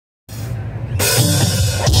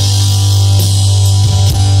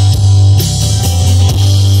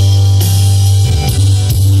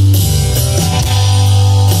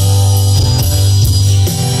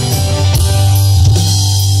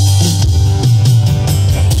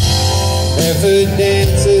barefoot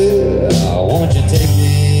dancer, oh, won't you take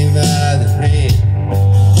me by the hand?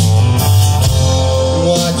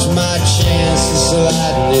 Watch my chances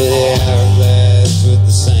slide into the hourglass with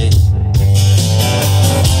the sand.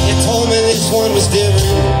 You told me this one was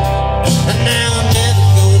different, and now I'm never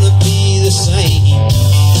gonna be the same.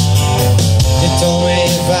 You told me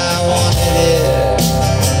if I wanted it,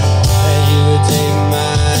 that you would take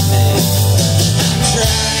my name. I'm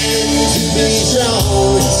trying to be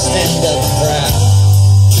strong and stand up proud,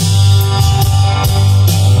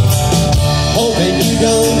 hoping you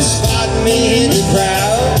don't spot me in the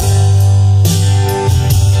crowd.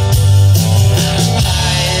 I'm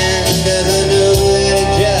lying because I know that it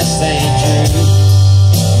just ain't true.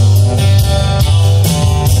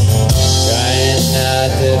 Trying not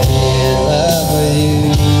to be in love with you.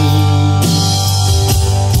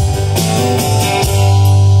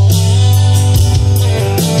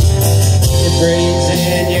 Your braids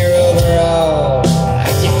and your overall,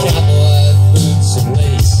 like your cowboy boots and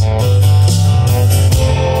lace,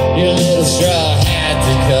 your little straw hat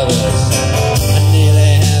that covers a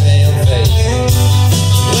nearly half-ale face.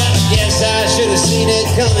 Well, I guess I should have seen it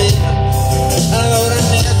coming. I wrote I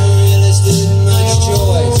never really stood much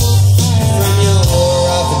choice from your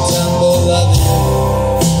rough and tumble loving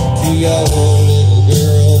to your little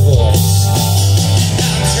girl voice.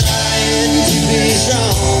 I'm trying to be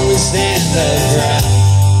strong and stand upright,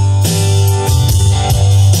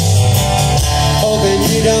 hoping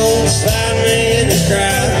you don't spot me in the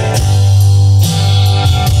crowd.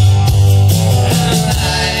 I'm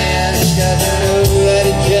lying because I know that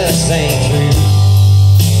it just ain't true.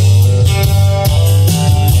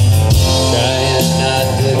 Trying not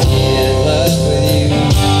to be in love with you.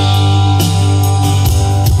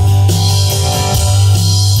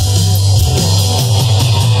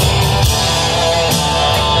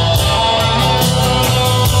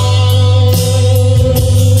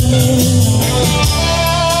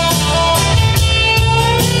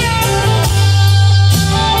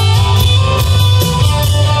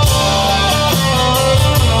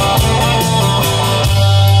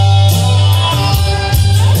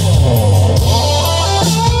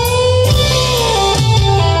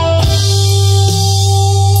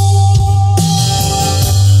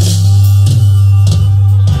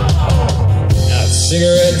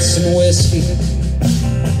 Cigarettes and whiskey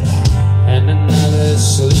and another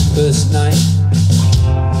sleepless night.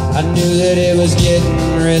 I knew that it was getting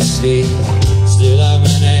risky, still I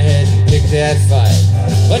went ahead and picked that fight.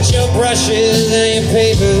 But your brushes and your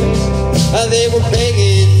papers, they were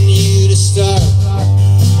begging